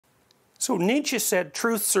So Nietzsche said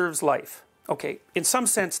truth serves life. Okay, in some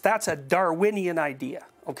sense that's a Darwinian idea.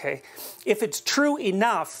 Okay, if it's true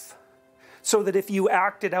enough so that if you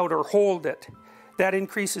act it out or hold it, that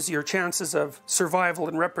increases your chances of survival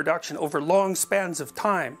and reproduction over long spans of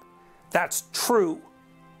time, that's true.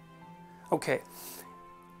 Okay,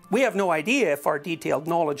 we have no idea if our detailed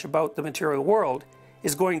knowledge about the material world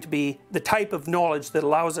is going to be the type of knowledge that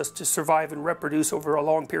allows us to survive and reproduce over a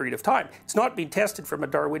long period of time. It's not been tested from a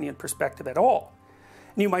Darwinian perspective at all.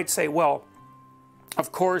 And you might say, well,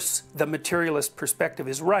 of course the materialist perspective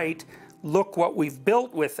is right. Look what we've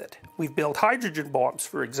built with it. We've built hydrogen bombs,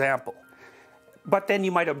 for example. But then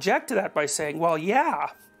you might object to that by saying, well, yeah,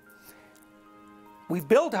 we've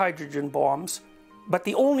built hydrogen bombs, but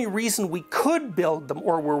the only reason we could build them,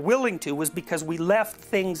 or were willing to, was because we left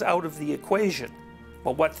things out of the equation.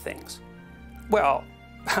 Well, what things? Well,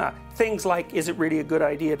 things like, is it really a good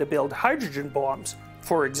idea to build hydrogen bombs,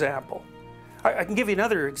 for example? I can give you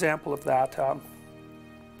another example of that.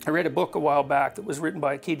 I read a book a while back that was written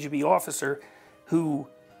by a KGB officer who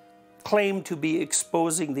claimed to be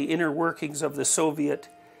exposing the inner workings of the Soviet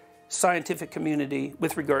scientific community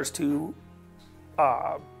with regards to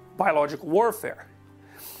biological warfare.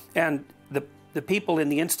 And the people in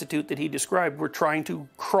the institute that he described were trying to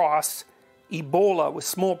cross Ebola with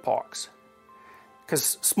smallpox,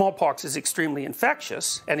 because smallpox is extremely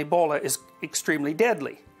infectious and Ebola is extremely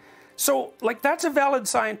deadly. So, like, that's a valid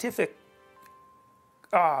scientific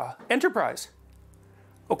enterprise.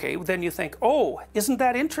 Okay, then you think, oh, isn't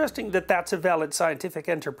that interesting that that's a valid scientific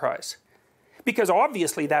enterprise? Because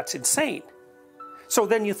obviously that's insane. So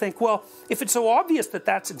then you think, well, if it's so obvious that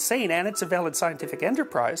that's insane and it's a valid scientific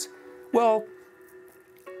enterprise, well,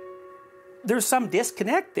 there's some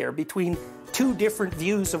disconnect there between two different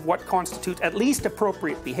views of what constitutes at least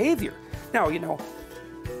appropriate behavior. Now, you know,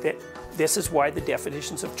 this is why the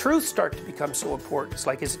definitions of truth start to become so important. It's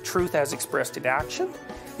like, is it truth as expressed in action?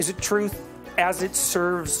 Is it truth as it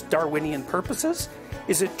serves Darwinian purposes?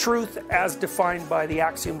 Is it truth as defined by the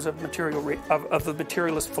axioms of the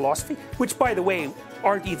materialist philosophy? Which, by the way,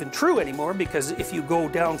 aren't even true anymore, because if you go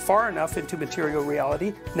down far enough into material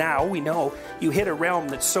reality, now we know you hit a realm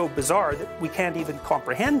that's so bizarre that we can't even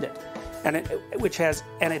comprehend it. And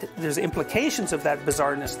there's implications of that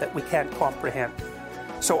bizarreness that we can't comprehend.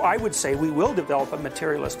 So I would say we will develop a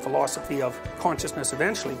materialist philosophy of consciousness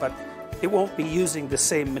eventually, but it won't be using the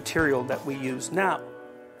same material that we use now,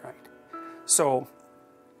 right? So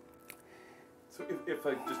if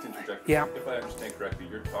I just interject, yeah. If I understand correctly,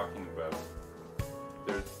 you're talking about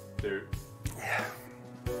there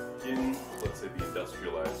in, let's say, the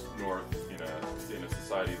industrialized North, in a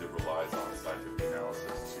society that relies on scientific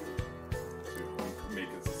analysis to make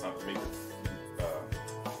it to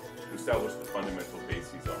establish the fundamental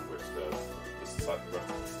bases on which the rest of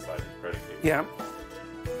the society is predicated. Yeah.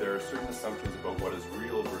 There are certain assumptions about what is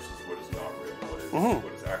real versus what is not real,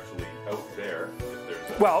 what is actually out there.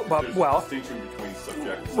 There's a distinction between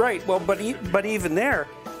subjects. Right. Well, but even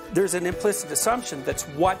there's an implicit assumption that's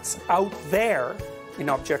what's out there in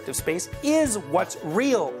objective space is what's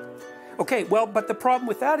real. Okay. Well, but the problem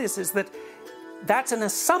with that is that that's an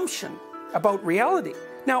assumption about reality.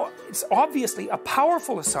 Now, it's obviously a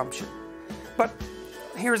powerful assumption, but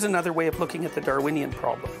here's another way of looking at the Darwinian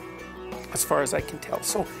problem, as far as I can tell.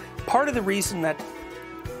 So part of the reason that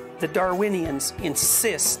the Darwinians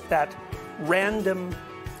insist that random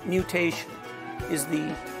mutation is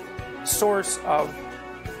the source of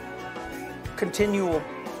continual,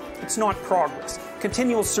 it's not progress,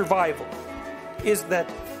 continual survival, is that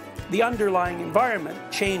the underlying environment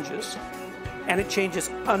changes, and it changes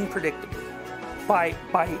unpredictably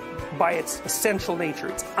by its essential nature.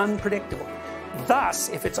 It's unpredictable. Thus,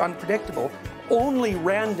 if it's unpredictable, only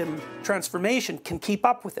random transformation can keep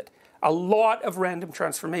up with it. A lot of random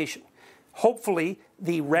transformation. Hopefully,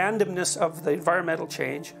 the randomness of the environmental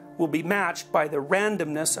change will be matched by the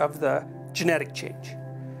randomness of the genetic change.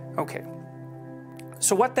 Okay.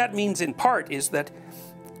 So what that means in part is that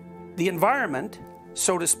the environment,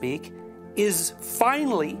 so to speak, is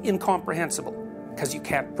finally incomprehensible because you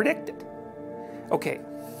can't predict it. Okay.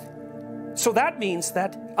 So that means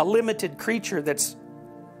that a limited creature that's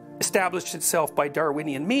established itself by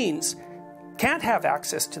Darwinian means can't have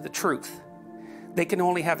access to the truth. They can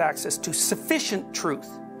only have access to sufficient truth.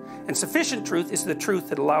 And sufficient truth is the truth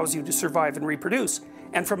that allows you to survive and reproduce.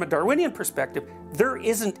 And from a Darwinian perspective, there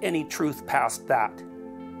isn't any truth past that.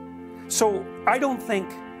 So I don't think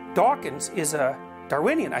Dawkins is a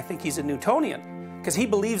Darwinian. I think he's a Newtonian, because he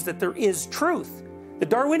believes that there is truth. The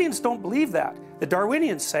Darwinians don't believe that. The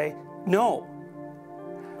Darwinians say, no,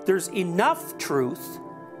 there's enough truth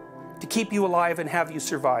to keep you alive and have you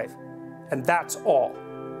survive. and that's all.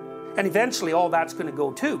 And eventually all that's going to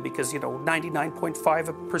go too, because, you know,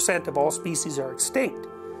 99.5% of all species are extinct.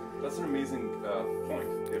 That's an amazing point,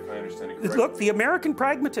 if I understand it correctly. Look, the American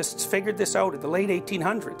pragmatists figured this out in the late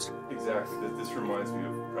 1800s. Exactly. This reminds me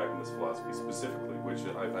of pragmatist philosophy specifically, which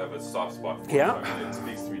I have a soft spot for. Yeah. I mean, it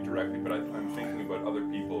speaks to me directly, but I'm thinking about other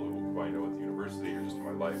people who I know at the university or just in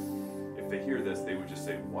my life. If they hear this, they would just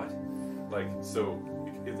say, what? Like, so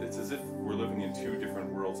it's as if we're living in two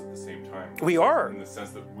different worlds at the same time. We are. In the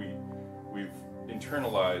sense that we've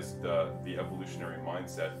internalized the evolutionary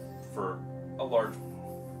mindset for a large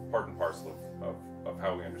part and parcel of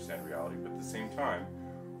how we understand reality, but at the same time,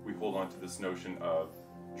 we hold on to this notion of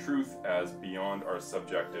truth as beyond our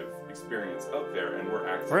subjective experience out there, and we're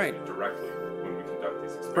accessing it directly when we conduct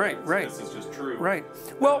these experiments. Right. This is just true. Right.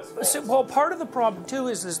 Well, part of the problem too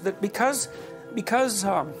is that because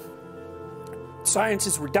science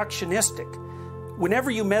is reductionistic,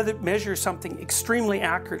 whenever you measure something extremely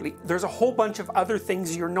accurately, there's a whole bunch of other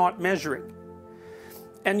things you're not measuring.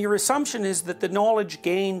 And your assumption is that the knowledge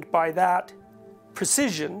gained by that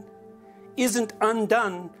precision isn't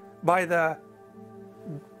undone by the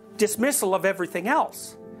dismissal of everything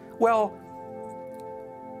else. Well,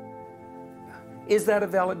 is that a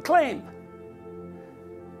valid claim?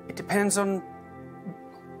 It depends on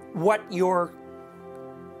what your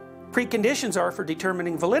preconditions are for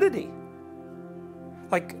determining validity.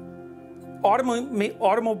 Like,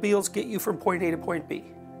 automobiles get you from point A to point B.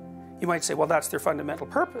 You might say, well, that's their fundamental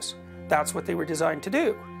purpose. That's what they were designed to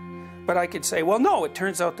do. But I could say, well, no, it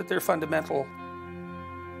turns out that their fundamental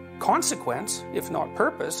consequence, if not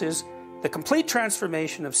purpose, is the complete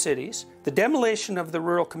transformation of cities, the demolition of the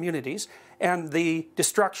rural communities, and the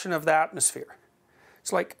destruction of the atmosphere.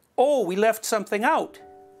 It's like, oh, we left something out.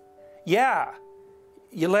 Yeah,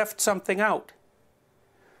 you left something out.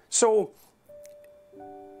 So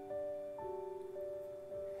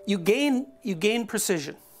you gain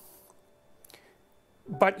precision,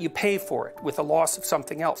 but you pay for it with the loss of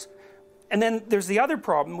something else. And then there's the other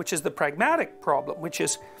problem, which is the pragmatic problem, which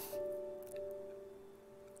is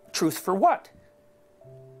truth for what?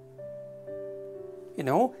 You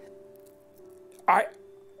know,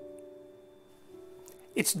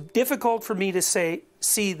 it's difficult for me to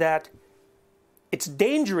see that it's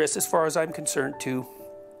dangerous, as far as I'm concerned, to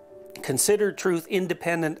consider truth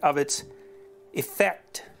independent of its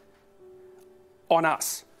effect on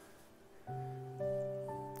us.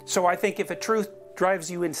 So I think if a truth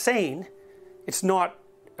drives you insane, it's not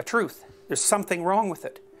a truth. There's something wrong with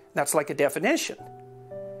it. That's like a definition.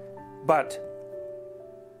 But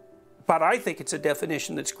I think it's a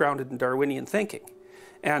definition that's grounded in Darwinian thinking.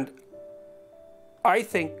 And I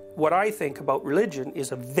think what I think about religion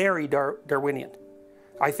is a very Darwinian.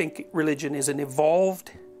 I think religion is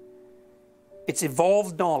evolved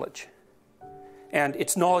knowledge. And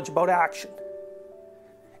it's knowledge about action.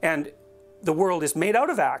 And the world is made out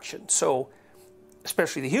of action, so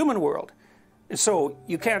especially the human world. And so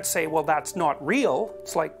you can't say, well, that's not real.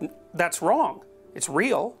 It's like, that's wrong. It's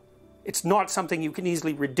real. It's not something you can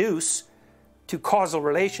easily reduce to causal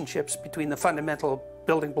relationships between the fundamental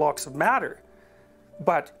building blocks of matter.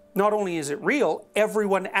 But not only is it real,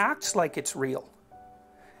 everyone acts like it's real.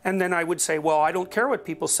 And then I would say, well, I don't care what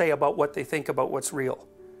people say about what they think about what's real.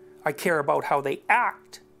 I care about how they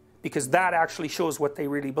act, because that actually shows what they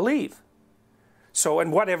really believe. So,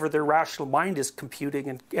 and whatever their rational mind is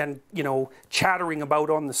computing and you know, chattering about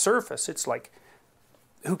on the surface, it's like,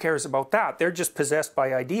 who cares about that? They're just possessed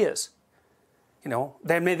by ideas. You know,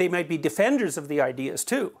 they might be defenders of the ideas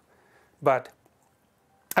too, but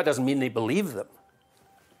that doesn't mean they believe them.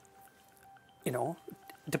 You know,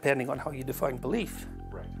 depending on how you define belief.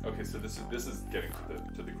 Right. Okay. So this is getting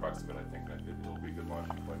to the crux of it. I think that it'll be a good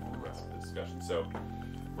launching point for the rest of the discussion. So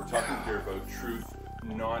we're talking here about truth,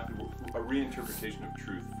 not a reinterpretation of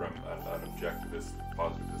truth from an objectivist,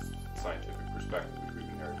 positivist, scientific perspective, which we've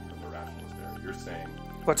inherited from the rationalist era. You're saying,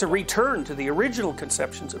 well, it's a return to the original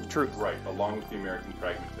conceptions of truth. Right, along with the American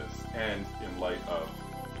pragmatists, and in light of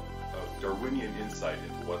Darwinian insight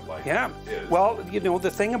into what life is. Well, you know,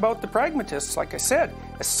 the thing about the pragmatists, like I said,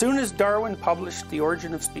 as soon as Darwin published The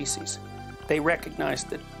Origin of Species, they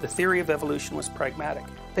recognized that the theory of evolution was pragmatic.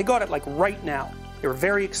 They got it like right now. They were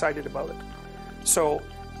very excited about it. So,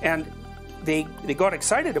 and they got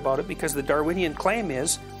excited about it because the Darwinian claim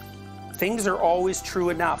is things are always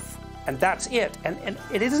true enough. And that's it. And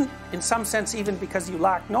it isn't, in some sense, even because you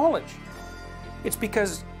lack knowledge. It's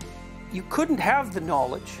because you couldn't have the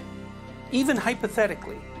knowledge, even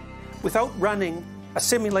hypothetically, without running a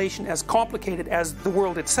simulation as complicated as the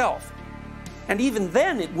world itself. And even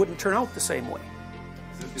then, it wouldn't turn out the same way.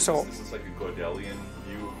 Is this like a Gödelian